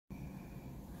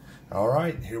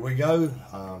Alright, here we go.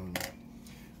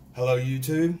 Hello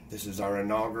YouTube, this is our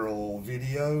inaugural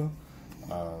video.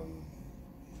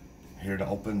 Here to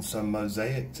open some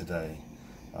Mosaic today.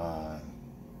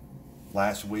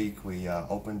 Last week we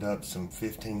opened up some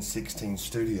 15-16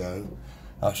 Studio.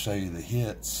 I'll show you the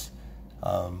hits.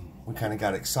 We kind of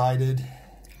got excited,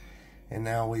 and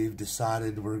now we've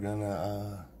decided we're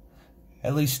gonna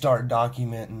at least start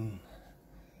documenting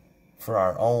for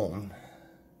our own.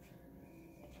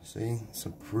 See,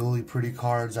 some really pretty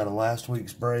cards out of last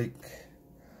week's break.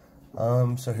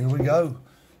 So here we go.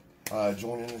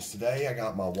 Joining us today, I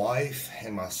got my wife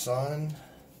and my son.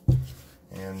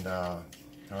 And,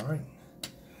 alright.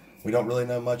 We don't really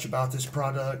know much about this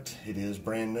product. It is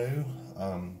brand new.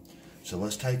 So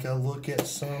let's take a look at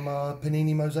some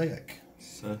Panini Mosaic.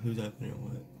 So who's opening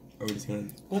what? Or are we just gonna...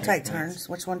 We'll take turns.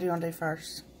 Which one do you want to do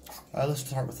first? Let's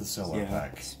start with the Cello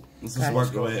Pack. Let's just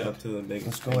work our way up to the big.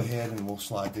 Let's go ahead and we'll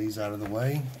slide these out of the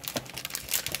way.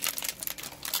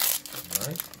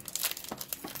 Alright.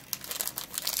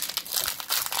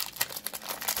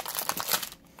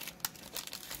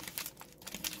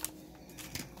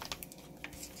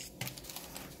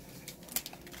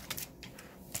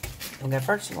 You go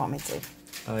first, you want me to?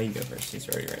 You go first. He's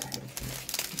already ready.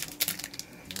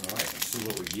 Alright, let's see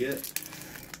what we get.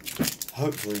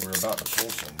 Hopefully we're about to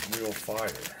pull some real fire.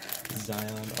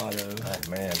 Zion Auto. Oh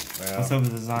man. Well, what's up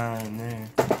with the Zion in there?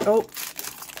 Oh.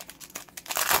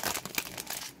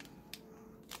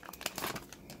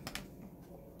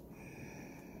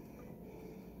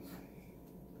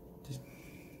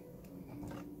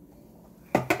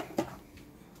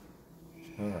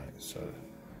 Alright, so.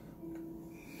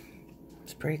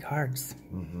 It's pretty cards.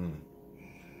 Mm-hmm.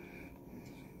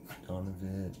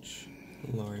 Donovich.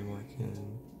 Laurie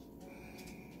Markin.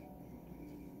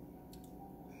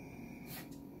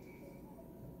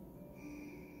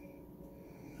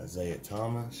 Isaiah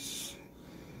Thomas.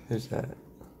 Who's that?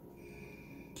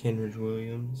 Kenridge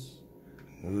Williams.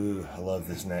 Ooh, I love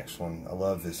this next one. I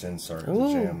love this insert. The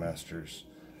Ooh. Jam Masters.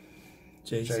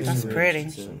 Jason That's pretty.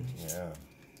 Richardson. Yeah.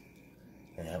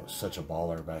 And that was such a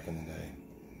baller back in the day.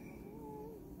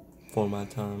 For my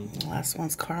time. The last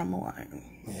one's Caramel.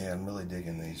 Yeah, I'm really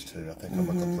digging these two. I think I'm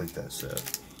going to complete that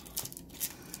set.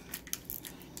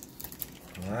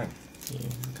 Alright. Yeah,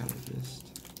 I'm kind of just...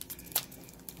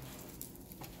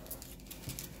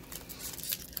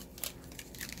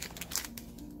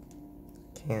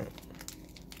 Can't.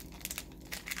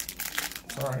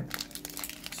 Alright.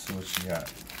 Let's see what you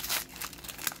got.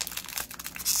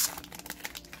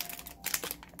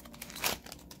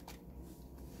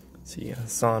 See,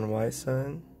 Hassan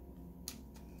Whiteside.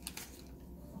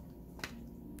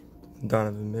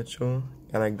 Donovan Mitchell.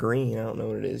 Got a green. I don't know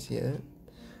what it is yet.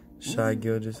 Shai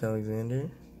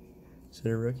Gilgeous-Alexander. Is it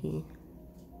a rookie?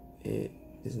 It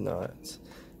is not.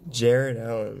 Jared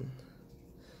Allen.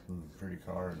 Pretty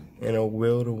card. And a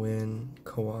will to win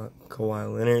Kawhi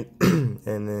Leonard.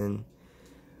 And then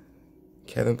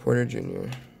Kevin Porter Jr.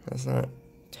 That's not a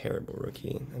terrible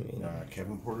rookie. I mean,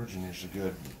 Kevin Porter Jr. is a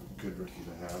good rookie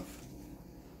to have.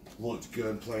 Looked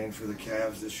good playing for the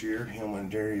Cavs this year. Him and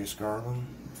Darius Garland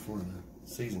before the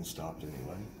season stopped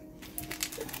anyway.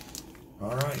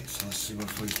 Alright, so let's see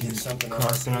if we can get something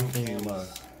crossing our Can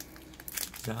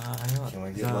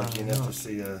we get lucky enough to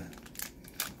see a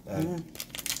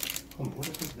what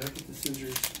if I get the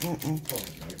scissors? Oh,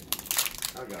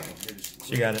 I got them. Here,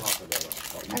 just you got it.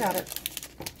 I got it.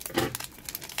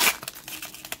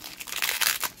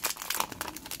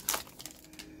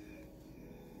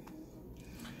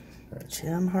 Right.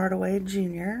 Tim Hardaway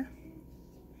Jr.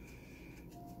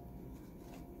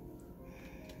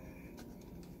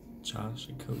 Josh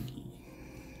Okogie.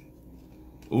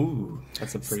 Ooh,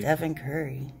 that's a pretty... Stephen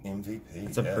Curry. MVP.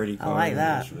 That's a pretty card. I like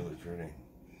that. It's really pretty.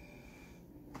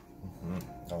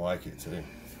 I like it too.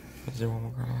 Is there one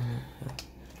more card on it?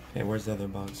 Okay, where's the other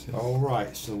box?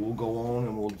 Alright, so we'll go on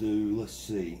and we'll do, let's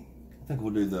see. I think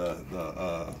we'll do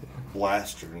the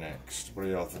blaster next. What do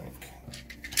y'all think?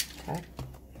 Okay.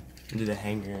 Do the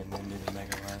hanger and then do the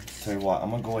mega blast. Tell you what,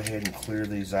 I'm going to go ahead and clear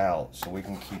these out so we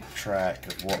can keep track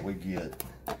of what we get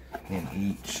in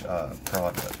each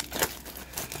product.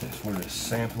 Since we're just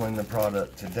sampling the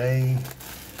product today,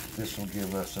 this will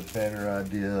give us a better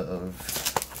idea of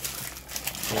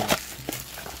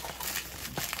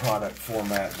product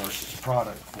format versus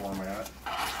product format.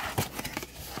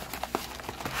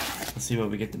 Let's see what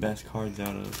we get the best cards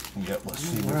out of. Yep, let's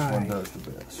see which one does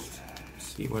the best. Let's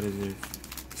see, what is it?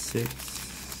 6.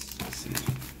 Let's see.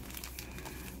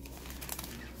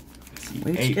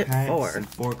 We each 8 get packs 4. and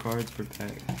 4 cards per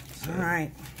pack. So.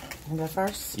 Alright. You go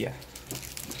first? Yeah.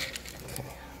 Okay.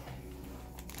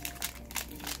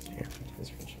 Here.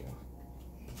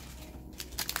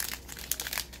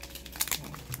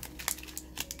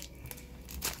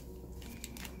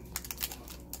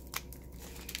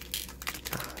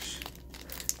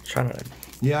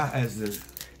 Yeah, as the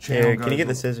channel Here, goes... can you get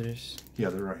the scissors? Yeah,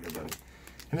 they're right here, buddy.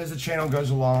 And as the channel goes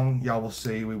along, y'all will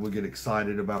see we will get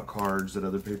excited about cards that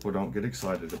other people don't get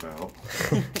excited about.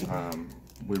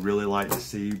 We really like to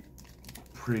see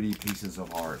pretty pieces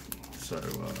of art. So,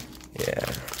 yeah.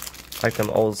 Like them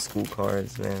old school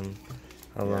cards, man.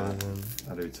 I love them.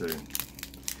 I do too.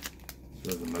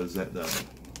 So the Mosaic,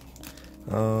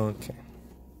 Okay.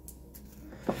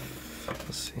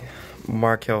 Let's see.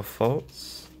 Markel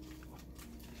Fultz.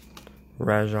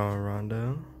 Rajon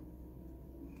Rondo.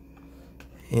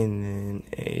 And then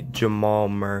a Jamal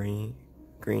Murray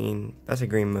green. That's a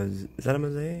green mosaic. Is that a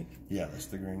mosaic? Yeah, that's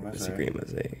the green mosaic. That's a green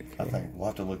mosaic. I think we'll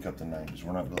have to look up the names.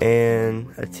 We're not really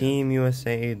And a Team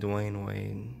USA Dwayne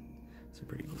Wade. It's a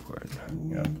pretty cool card.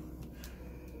 Yep.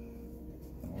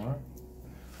 All right.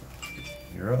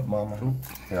 You're up, Mama.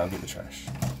 Here, I'll get the trash.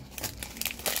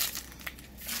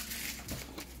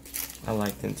 I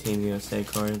like them Team USA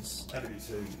cards. I do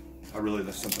too.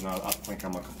 That's something I think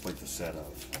I'm gonna complete the set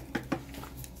of.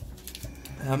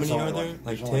 How many are there?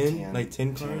 Like 10? Like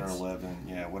 10 10 cards? or 11.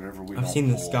 Yeah, whatever we I've don't seen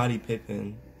the pull. Scottie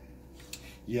Pippen.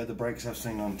 Yeah, the breaks I've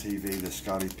seen on TV, the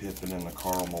Scottie Pippen and the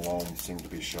Karl Malone seem to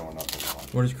be showing up a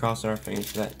lot. We're just crossing our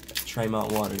fingers for that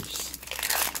Tremont Waters.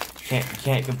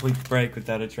 Can't complete the break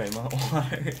without a Tremont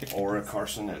Waters. Or a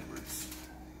Carson Edwards.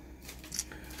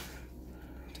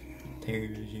 Terry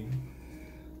Rozier.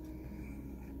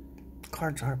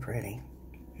 Cards are pretty.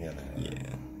 Yeah, they are.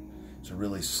 Yeah. It's a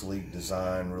really sleek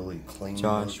design, really clean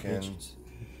Josh looking. Richardson.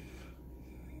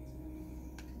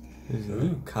 Who's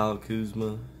that? Kyle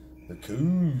Kuzma. The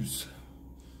Coos.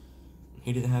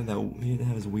 He didn't have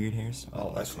his weird hairstyle.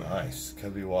 Oh, that's nice.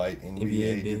 Kobe White, NBA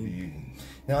NBA debut.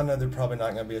 Now, I know they're probably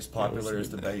not going to be as popular as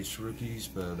the base rookies,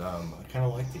 but I kind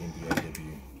of like the NBA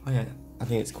debut. Oh yeah, I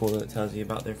think it's cool that it tells you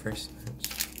about their first match.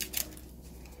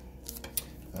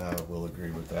 We'll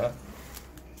agree with that.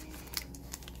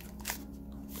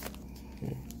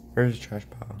 Where's the trash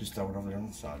pile? Just throw it over there on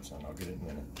the side, son. I'll get it in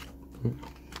a minute.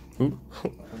 Ooh.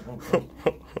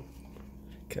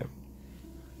 Okay.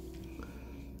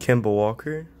 Kemba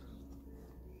Walker.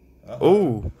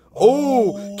 Oh,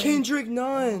 Kendrick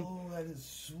Nunn. Oh, that is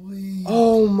sweet.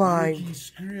 Oh my. Ricky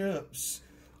Scripps.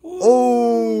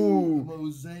 Oh.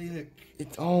 Mosaic.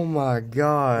 Oh my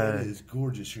God. That is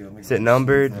gorgeous here. Is it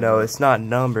numbered? No, it's not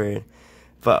numbered.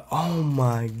 But oh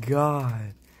my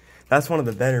God. That's one of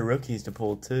the better rookies to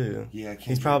pull too. Yeah,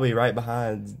 he's probably right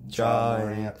behind Ja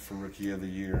Morant for Rookie of the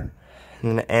Year.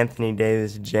 And Anthony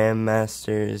Davis, Jam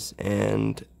Masters,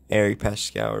 and Eric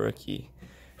Pascal rookie.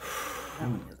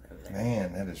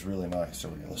 Man, that is really nice.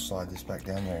 So let's slide this back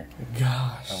down there.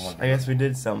 Gosh, I guess we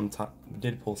did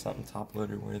pull something top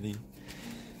loader worthy.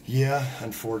 Yeah,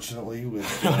 unfortunately, we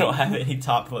don't have any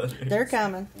top loaders. They're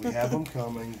coming. We have them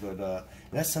coming, but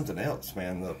that's something else,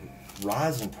 man. The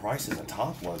rise in prices of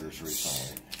top loaders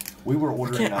recently. We were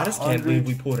ordering. I just can't believe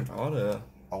we pulled an auto.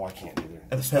 Oh, I can't either.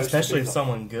 Especially if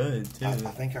someone good too. I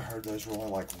think I heard those were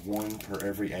only like 1 per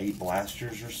every 8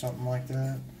 blasters or something like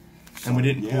that. So, and we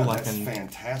didn't pull like that's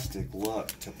fantastic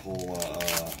luck to pull,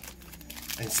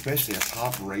 especially a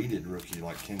top-rated rookie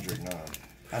like Kendrick Nunn.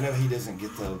 I know he doesn't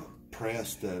get the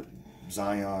press that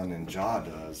Zion and Ja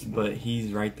does, but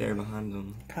he's right there behind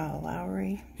them. Kyle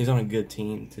Lowry. He's on a good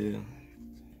team too.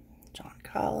 John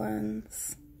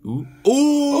Collins. Ooh.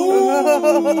 Ooh!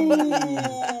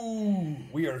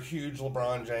 We are huge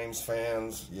LeBron James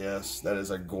fans. Yes, that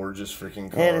is a gorgeous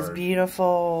freaking card. It is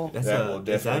beautiful. That will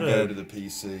definitely go to the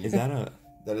PC. Is that a?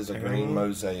 That is a green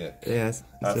mosaic. Yeah,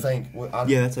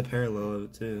 that's a parallel of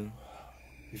it too.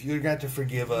 If you're going to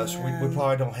forgive us, we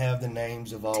probably don't have the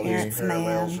names of all these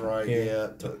parallels right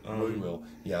yet, but we will.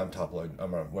 Yeah, I'm top loading.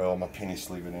 I'm a penny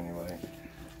sleeving anyway. Okay.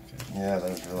 Yeah,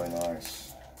 that's really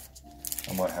nice.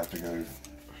 I might have to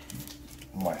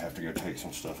go take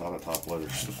some stuff out of top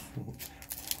loaders.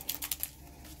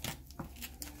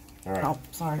 All right. Oh,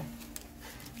 sorry.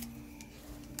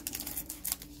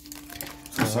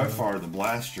 So far, the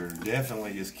blaster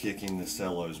definitely is kicking the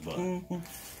Cello's butt.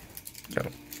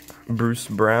 Bruce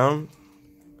Brown.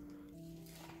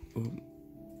 Ooh.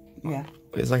 Yeah.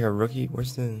 It's like a rookie.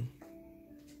 Where's the?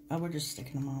 Oh, we're just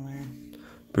sticking them all there.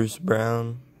 Bruce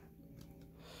Brown.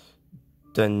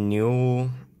 Daniel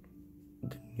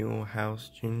House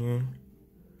Jr.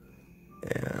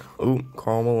 Yeah. Ooh,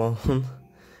 Karl Malone.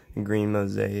 Green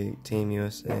Mosaic, Team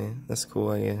USA. That's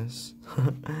cool, I guess.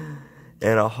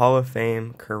 And a Hall of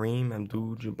Fame, Kareem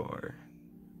Abdul-Jabbar.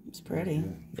 It's pretty.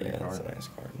 Yeah, that's a nice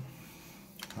card.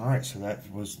 All right, so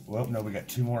that was, well, no, we got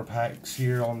 2 more packs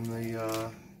here on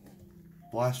the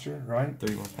blaster, right?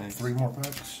 3 more packs. 3 more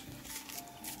packs.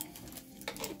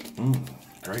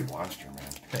 Great blaster,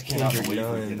 man. I cannot believe we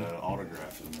get an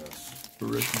autograph in this.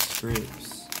 Rookie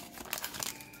strips.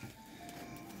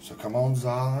 So come on,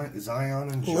 Zion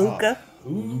and Ja. Luka.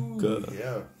 Luka.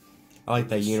 Yeah. I like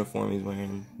that uniform he's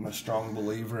wearing. I'm a strong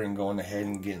believer in going ahead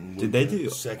and getting Did they do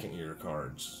second year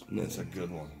cards. No. That's a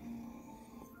good one.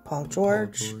 Paul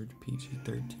George. Paul George,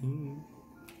 PG-13.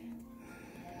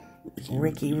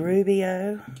 Ricky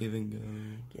Rubio. Give and go.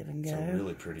 Give and It's go. a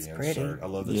really pretty It's insert. pretty. I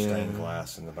love the Yeah. stained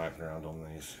glass in the background on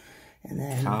these. And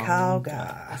then Kyle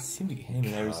Guy. I seem to get him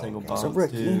in every single Guy. box, He's a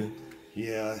rookie. too.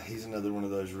 Yeah, he's another one of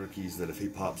those rookies that if he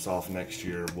pops off next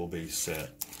year, we'll be set.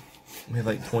 We have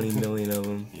like 20 million of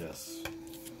them. Yes.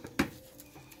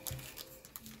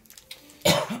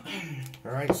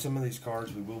 All right, some of these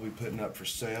cards we will be putting up for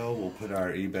sale. We'll put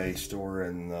our eBay store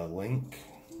in the link.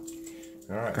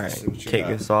 All right, All let's right, see what you kick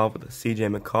got. us off with a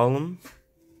CJ McCollum.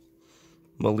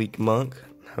 Malik Monk.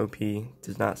 Hope he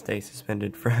does not stay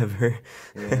suspended forever.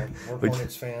 Yeah, we're Which-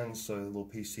 Hornets fans, so a little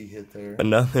PC hit there.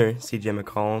 Another CJ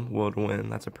McCollum will win.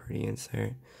 That's a pretty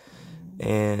insert.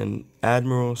 And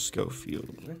Admiral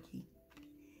Schofield. Rookie.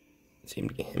 Seem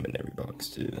to get him in every box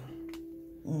too.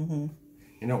 Mm-hmm.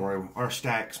 You don't worry, our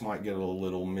stacks might get a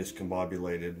little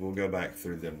miscombobulated. We'll go back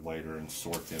through them later and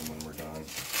sort them when we're done.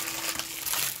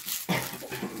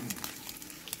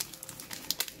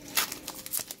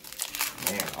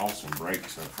 Man, awesome break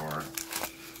so far.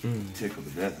 Tickled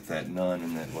to death at that Nunn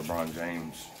and that LeBron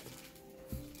James.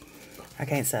 I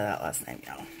can't say that last name,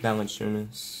 y'all.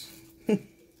 Valanciunas.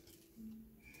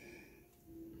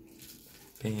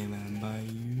 Bam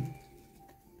Bayou.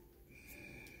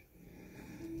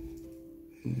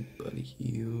 Buddy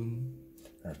Hield.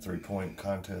 Our 3-point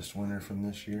contest winner from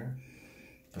this year,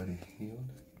 Buddy Hield.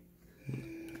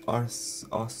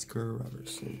 Oscar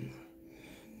Robertson.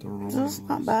 The Royals. That's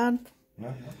not bad. No,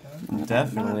 not bad.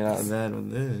 Definitely not bad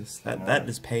with this. That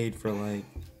just paid for like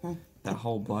that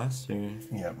whole blaster.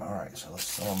 Yep, alright, so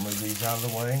let's move these out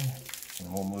of the way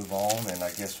and we'll move on, and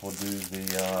I guess we'll do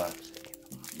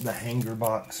the hanger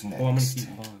box next. Oh, I'm gonna keep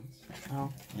the box.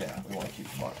 Oh. Yeah, we want to keep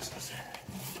the boxes.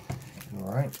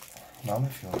 Alright, Mama,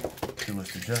 if you'll do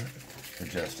us the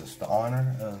justice, the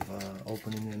honor of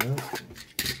opening it up. I'm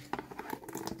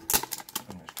just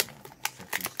gonna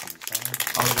set these to the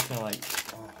side. I was just gonna like,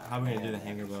 how are we gonna do the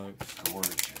hanger box?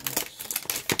 Gorgeous.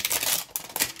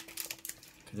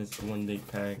 Cause it's one big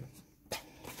pack.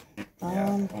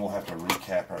 Yeah, and we'll have to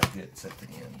recap our hits at the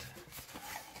end.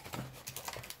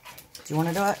 Do you want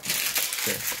to do it?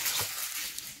 Sure.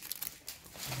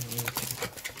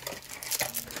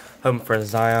 Hoping for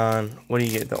Zion. What do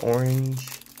you get? The orange?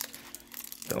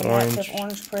 The orange. Reactive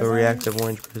orange The prisms. reactive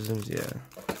orange prisms, yeah.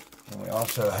 And we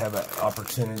also have an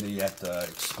opportunity at the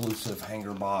exclusive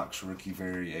hanger box rookie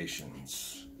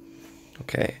variations.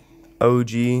 Okay.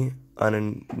 OG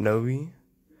Anunoby.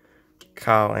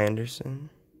 Kyle Anderson.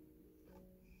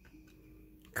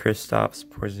 Kristaps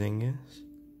Porzingis.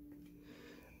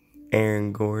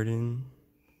 Aaron Gordon.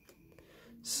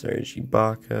 Serge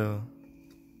Ibaka.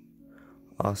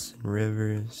 Austin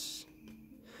Rivers.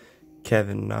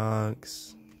 Kevin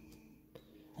Knox.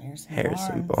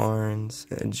 Harrison Barnes.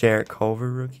 Jarrett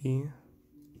Culver rookie.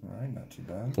 Alright, not too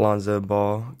bad. Lonzo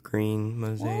Ball. Green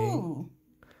Mosaic. Ooh.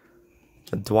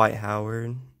 Dwight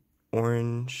Howard.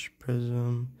 Orange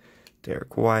Prism.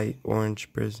 Derek White.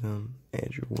 Orange Prism.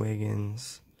 Andrew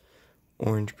Wiggins.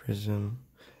 Orange Prism.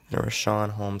 And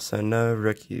Rashawn Holmes. So no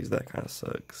rookies. That kind of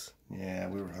sucks. Yeah,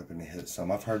 we were hoping to hit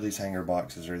some. I've heard these hanger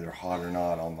boxes are either hot or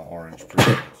not on the orange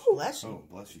prisms. Ooh, that's Oh,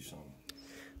 bless you, son.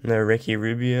 No Ricky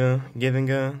Rubio. Give and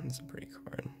go. That's a pretty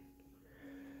card.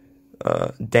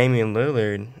 Damian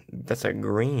Lillard. That's a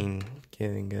green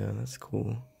give and go. That's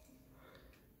cool.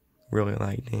 Really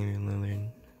like Damian Lillard.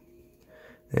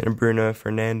 And Bruno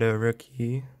Fernando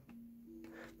rookie.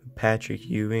 Patrick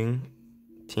Ewing.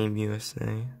 Team USA.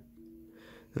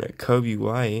 And a Kobe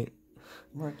White.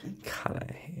 rookie. God,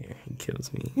 that hair. He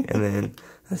kills me. And then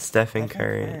a Stephen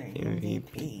Curry MVP.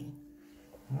 MVP.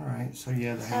 Alright, so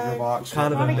yeah, the hanger box.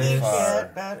 kind of a Not miss. huge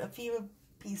yet, but a few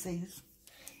pieces.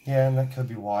 Yeah, and that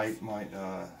Kobe White might,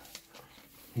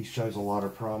 he shows a lot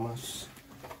of promise.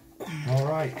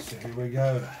 Alright, so here we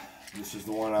go. This is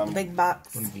the one I'm... Big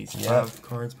box. One of these. Yeah. 5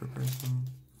 cards per person.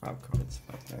 5 cards,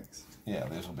 5 packs. Yeah,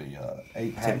 this will be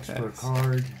 8 packs per packs.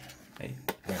 card. 8.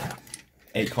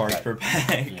 8 cards per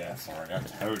pack. Yeah, sorry, I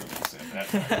totally said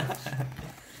that.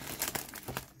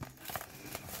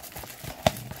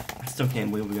 I still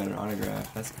can't believe we got an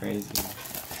autograph. That's crazy.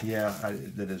 Yeah,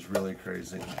 that is really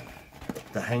crazy.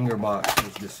 The hanger box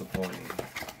was disappointing.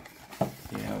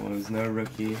 Yeah, well, it was no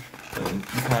rookie, but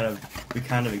we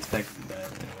kind of expected that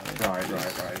anyway.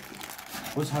 Right.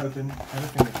 Was hoping. Had a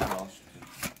finger crossed.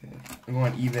 I'm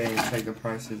going on eBay and check the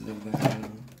prices of the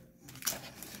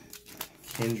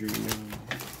Kendrick.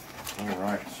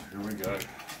 Alright, here we go.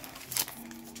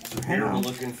 So here we're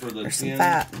looking for the There's some 10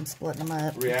 fat. I'm splitting them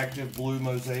up. reactive blue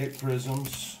mosaic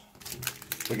prisms.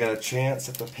 We got a chance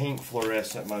at the pink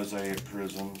fluorescent mosaic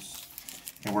prisms.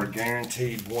 And we're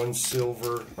guaranteed one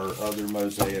silver or other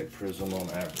mosaic prism on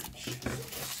average.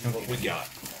 Let's see what we got.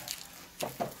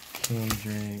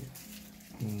 Kendrick,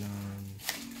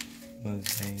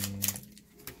 mosaic.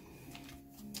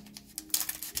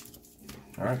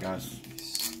 Alright, guys.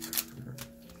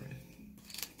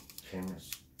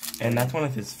 Cameras. And that's one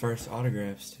of his first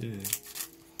autographs, too.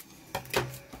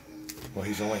 Well,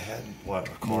 he's only had, what,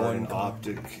 a card and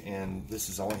optic, and this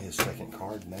is only his second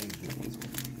card made.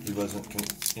 He wasn't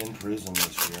in prison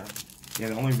this year. Yeah,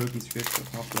 the only rookie script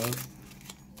that popped up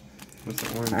was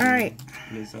the orange. Alright.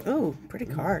 Ooh, pretty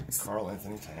cards. Carl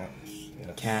Anthony Towns.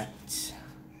 Yes. Cat.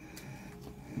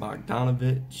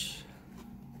 Bogdanovich.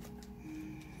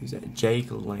 Who's that?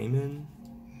 Jake Layman.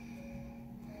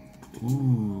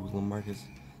 Ooh, LaMarcus.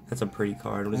 That's a pretty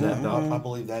card. What is that, Doc? I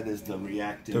believe that is the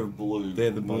reactive blue. They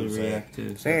have the blue mosaic.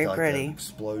 reactive. Very Like pretty. that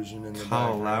explosion in the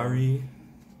Kyle background. Lowry.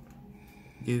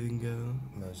 Give and go.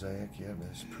 Mosaic, yeah,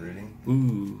 that's pretty.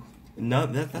 Ooh. No,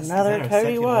 that's Another is that our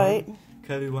Cody second White. one?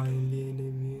 Cody White NBA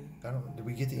debut. Did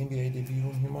we get the NBA debut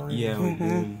on him already? Yeah, we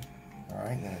did.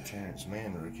 Alright, then a Terrence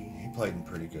Mann rookie. He played in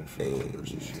pretty good for the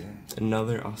Clippers this year.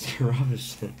 Another Oscar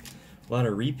Robertson. A lot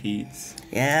of repeats.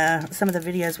 Yeah, some of the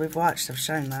videos we've watched have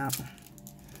shown that.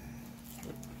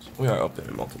 We are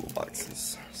opening multiple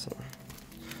boxes, so.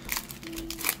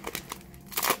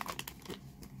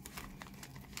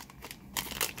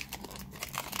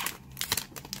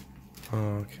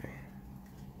 Okay.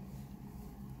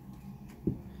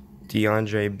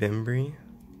 DeAndre Bembry.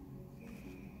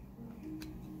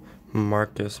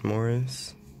 Marcus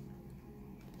Morris.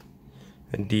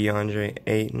 DeAndre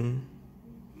Ayton.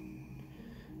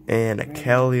 And a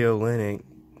Kelly Olynyk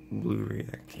blue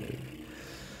reactive.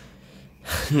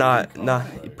 Not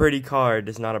pretty card.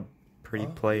 It's not a pretty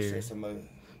player.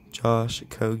 Josh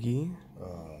Okogie.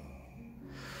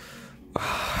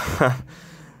 I'm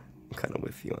kind of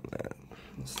with you on that.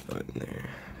 Let's throw it in there.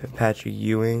 Patrick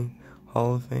Ewing,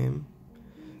 Hall of Fame.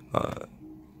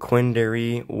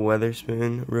 Quinndary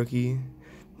Weatherspoon, rookie.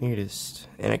 Neatest.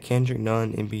 And a Kendrick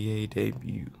Nunn NBA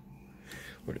debut.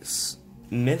 We're just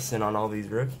missing on all these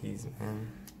rookies,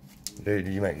 man. Dude,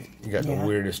 you got the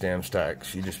weirdest damn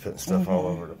stacks. You just putting stuff all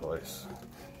over the place.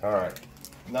 Alright.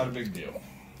 Not a big deal.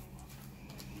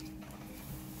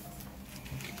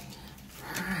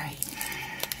 Alright.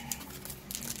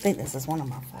 I think this is one of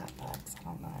my fat packs. I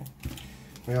don't know.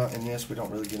 Well, in this, we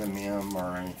don't really get a mem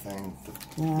or anything.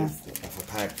 If a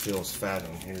pack feels fat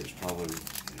on here, it's probably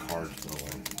card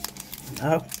filling.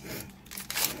 Oh.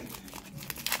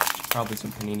 Probably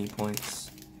some Panini points.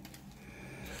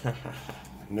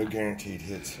 No guaranteed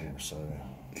hits here, so.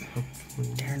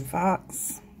 Darren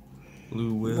Fox.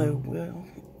 Lou Will. Lou Will.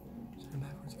 Is that a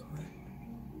backwards card?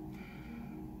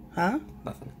 Huh?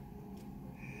 Nothing.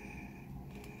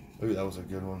 Ooh, that was a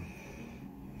good one.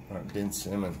 Alright, Ben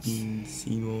Simmons.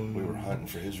 Simon. We were hunting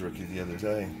for his rookie the other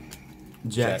day.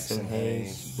 Jackson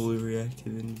Hayes. Blue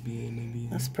reactive NBA maybe.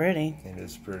 That's pretty. It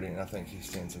is pretty, and I think he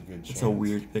stands a good chance. It's a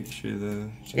weird picture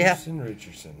though. Yeah. Jason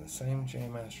Richardson, the same J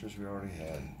Masters we already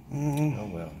had. Oh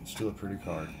well, still a pretty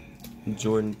card.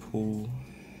 Jordan Poole.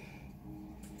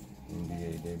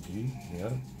 NBA debut,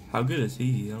 yep. How good is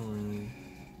he? I don't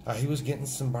really. He was getting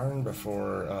some burn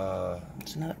before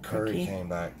It's not Curry cookie. came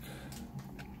back.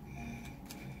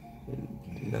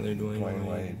 Another Dwayne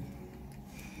Wade.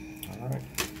 All right.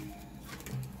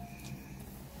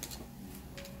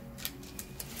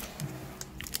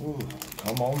 Ooh,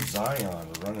 come on, Zion.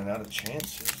 We're running out of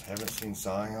chances. Haven't seen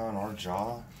Zion or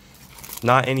Jaw.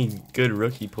 Not any good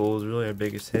rookie pulls. Really, our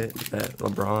biggest hit is that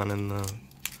LeBron and the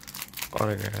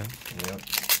autograph. Yep.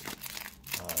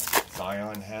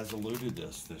 Zion has eluded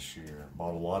us this year.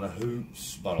 Bought a lot of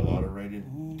hoops. Bought a lot of rated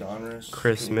Donruss.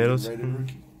 Chris Couldn't get a Middleton. rated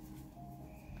rookie.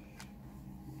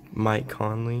 Mike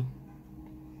Conley.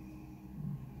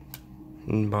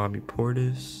 And Bobby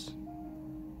Portis.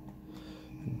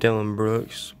 Dylan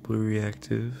Brooks, blue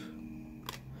reactive.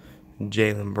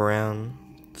 Jaylen Brown,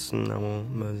 Snow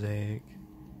Mosaic.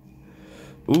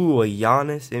 Ooh, a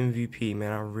Giannis MVP.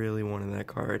 Man, I really wanted that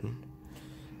card.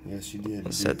 Yes, you did.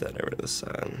 I'll set that over to the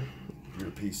side. Your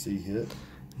PC hit.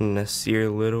 Nasir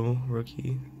Little,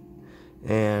 rookie.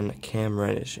 And Cam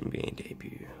Reddish NBA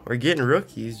debut. We're getting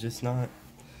rookies, just not.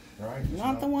 Right.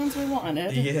 Not the ones we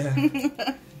wanted. Yeah.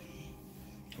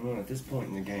 Well, at this point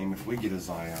in the game, if we get a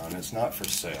Zion, it's not for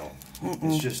sale.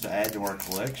 It's just to add to our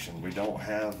collection. We don't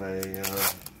have a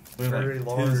very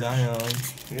large. 2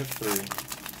 Zions. We have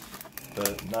 3,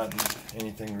 but not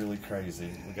anything really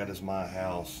crazy. We got his My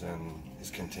House and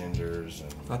his Contenders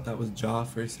and I thought that was Ja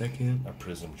for a second. a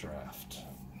Prism Draft.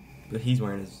 But he's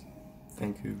wearing his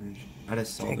Vancouver. I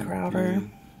just saw Jay the Crowder. blue.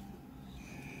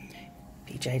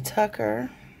 PJ Tucker.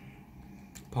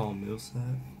 Paul Millsap.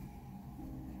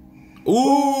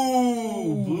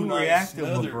 Ooh! Blue nice. reactive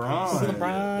Another LeBron. piece.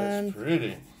 LeBron. That's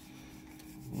pretty.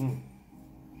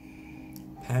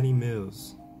 Patty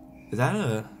Mills. Is that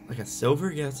a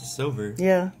silver? Yeah, it's a silver.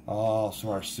 Yeah. Oh,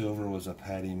 so our silver was a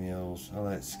Patty Mills. Oh,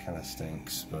 that kind of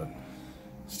stinks, but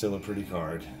still a pretty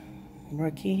card.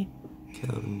 Rookie.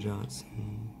 Kelvin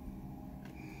Johnson.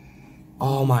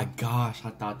 Oh my gosh, I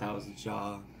thought that was a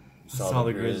Ja. I saw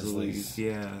the Grizzlies.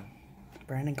 Yeah.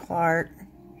 Brandon Clark.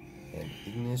 And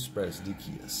Ignis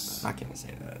Brazdeikis. I can't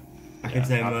say that.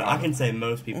 Yeah, I can say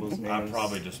most people's names. I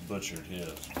probably just butchered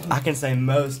his. I can say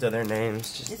most of their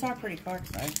names. Just These are pretty cards,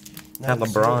 though. Not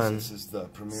LeBron. This is the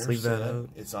premier Sleeve that set. up.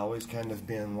 It's always kind of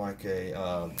been like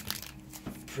a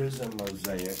Prism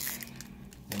Mosaic,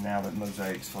 and now that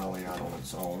Mosaic's finally out on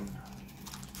its own,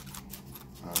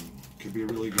 could be a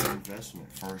really good investment.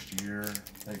 First year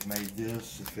they've made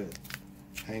this, if it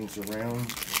hangs around.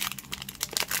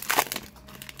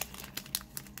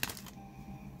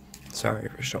 Sorry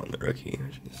for showing the rookie.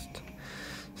 Just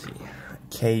see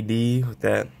KD with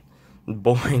that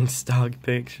boring stock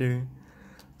picture.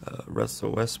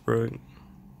 Russell Westbrook.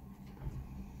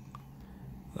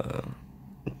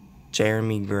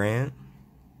 Jeremy Grant.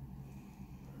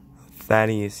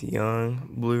 Thaddeus Young,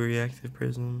 blue reactive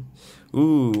prism.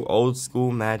 Ooh, old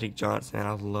school Magic Johnson.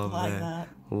 I love that.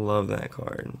 Love that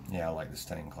card. Yeah, I like the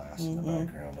stained glass in the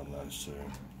background on those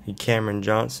too. Cameron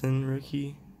Johnson,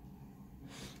 rookie.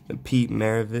 The Pete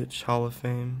Maravich Hall of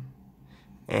Fame.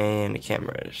 And the Cam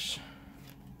Reddish.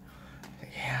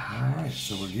 Yeah. Alright,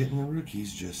 so we're getting the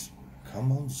rookies. Just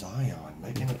come on, Zion.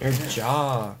 Making it. There's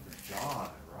Ja. Ja,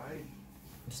 right?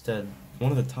 Just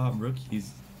one of the top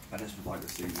rookies. I just would like to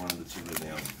see one of the 2 of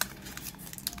them.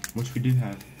 Which we do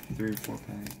have 3 or 4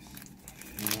 packs.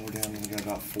 Yeah, we're down. We got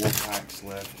about 4 packs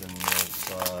left in this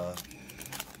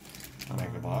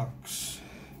mega box.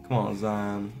 Come on,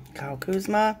 Zion. Kyle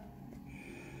Kuzma.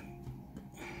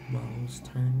 Miles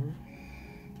Turner.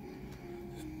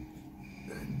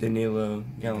 Danilo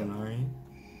Gallinari.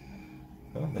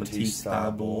 Matisse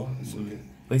Thybulle.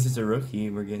 At least it's a rookie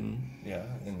we're getting. Yeah,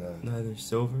 in the. Neither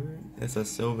silver. It's a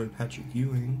silver Patrick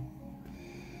Ewing.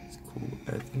 It's cool.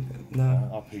 I think that. No.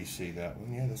 I'll PC that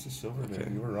one. Yeah, that's a silver. Okay.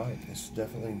 You were right. It's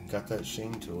definitely got that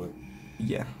sheen to it.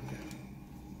 Yeah.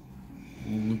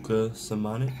 Luka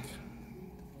Samanic.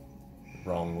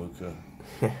 Wrong, Luka.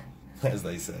 As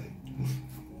they say.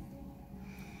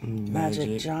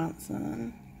 Magic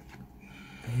Johnson.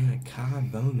 And a Kai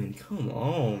Bowman. Come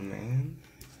on, man.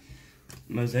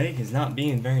 Mosaic is not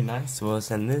being very nice to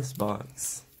us in this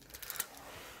box.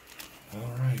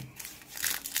 Alright.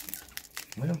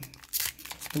 Well,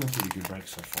 it's been a pretty good break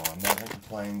so far. I'm not going to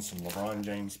complain. Some LeBron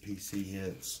James PC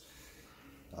hits.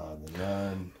 The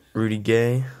run. Rudy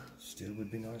Gay. Still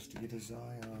would be nice to get a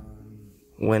Zion.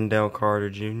 Wendell Carter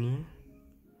Jr.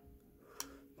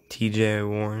 TJ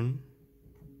Warren.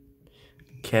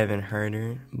 Kevin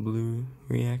Huerter, blue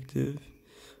reactive.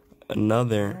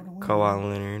 Another Kawhi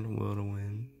Leonard, will to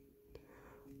win.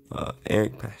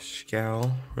 Eric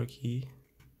Pascal, rookie.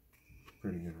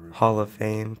 Pretty good rookie. Hall of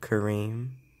Fame,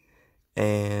 Kareem.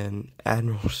 And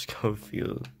Admiral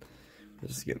Schofield. We're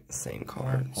just getting the same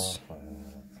cards.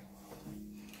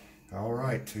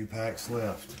 Alright, 2 packs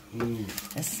left. Ooh.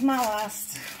 This is my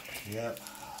last. Yep.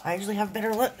 I usually have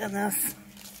better luck than this.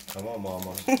 Come on,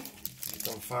 Mama. Get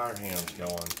them fire hands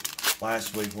going.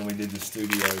 Last week when we did the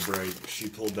studio break, she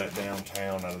pulled that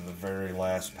downtown out of the very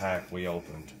last pack we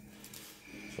opened.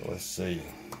 So let's see.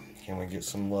 Can we get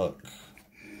some luck?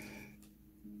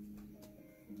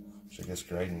 So I guess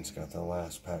Graydon's got the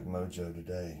last pack mojo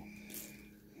today.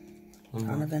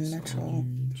 Donovan Mitchell.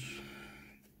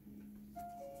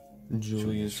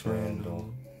 Julius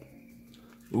Randle.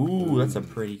 Ooh, that's a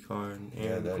pretty card.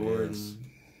 Aaron that Gordon. is.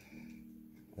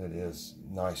 That is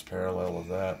nice parallel of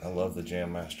that. I love the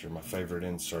Jam Master. My favorite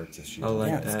insert this year. I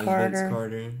like Vince that. Carter. Vince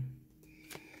Carter.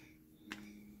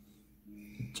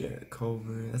 Jarrett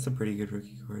Culver. That's a pretty good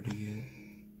rookie card to get.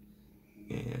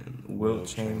 And Wilt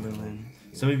Chamberlain.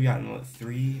 So we've gotten, what,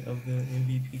 3 of the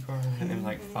MVP cards? And then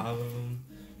like 5 of them?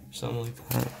 Or something like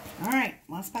that. Alright,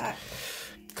 last pack.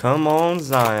 Come on,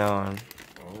 Zion.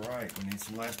 Alright, we need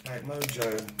some last pack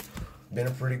mojo. Been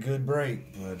a pretty good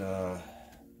break, but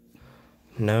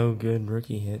No good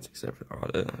rookie hits except for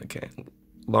auto. Okay.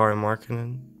 Laurie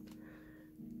Markkinen,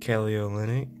 Kelly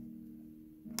Olynyk,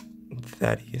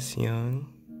 Thaddeus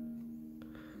Young.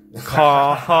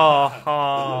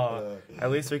 At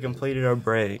least we completed our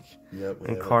break. Yep.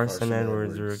 And Carson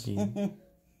Edwards, rookie.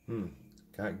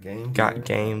 Got game. Got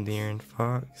game, De'Aaron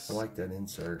Fox. I like that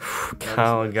insert.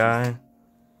 Kyle Guy.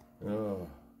 Oh,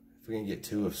 if we can get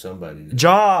 2 of somebody.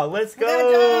 Ja, let's go!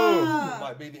 It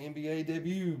might be the NBA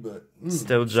debut, but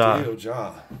Still Ja. Still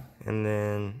Ja. And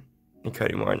then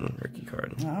Cody Martin, rookie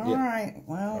card. All right.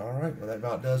 Well, that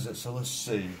about does it. So let's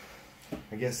see.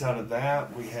 I guess out of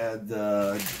that, we had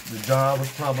the Ja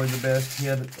was probably the best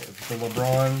hit, the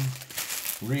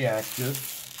LeBron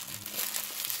reactive.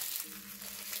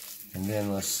 And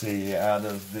then let's see, out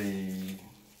of the...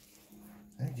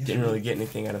 Didn't really get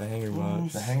anything out of the hanger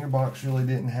box. The hanger box really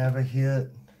didn't have a hit.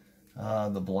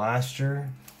 The blaster,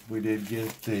 we did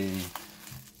get the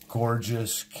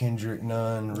gorgeous Kendrick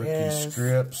Nunn rookie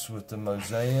scripts with the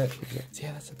mosaic.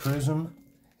 Yeah, that's a Prism.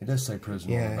 It does say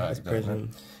Prism on the back, it's doesn't Prism.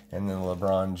 it? And then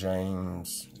LeBron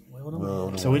James.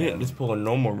 So we didn't just pull a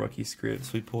normal rookie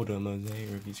scripts. We pulled a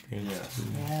mosaic rookie scripts. Yes.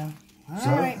 yeah. So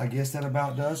All right. I guess that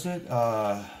about does it.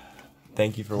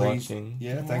 Thank you for Please, watching.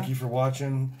 Yeah, thank you for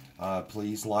watching.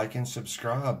 Please like and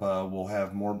subscribe. We'll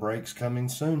have more breaks coming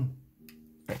soon.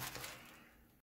 Right.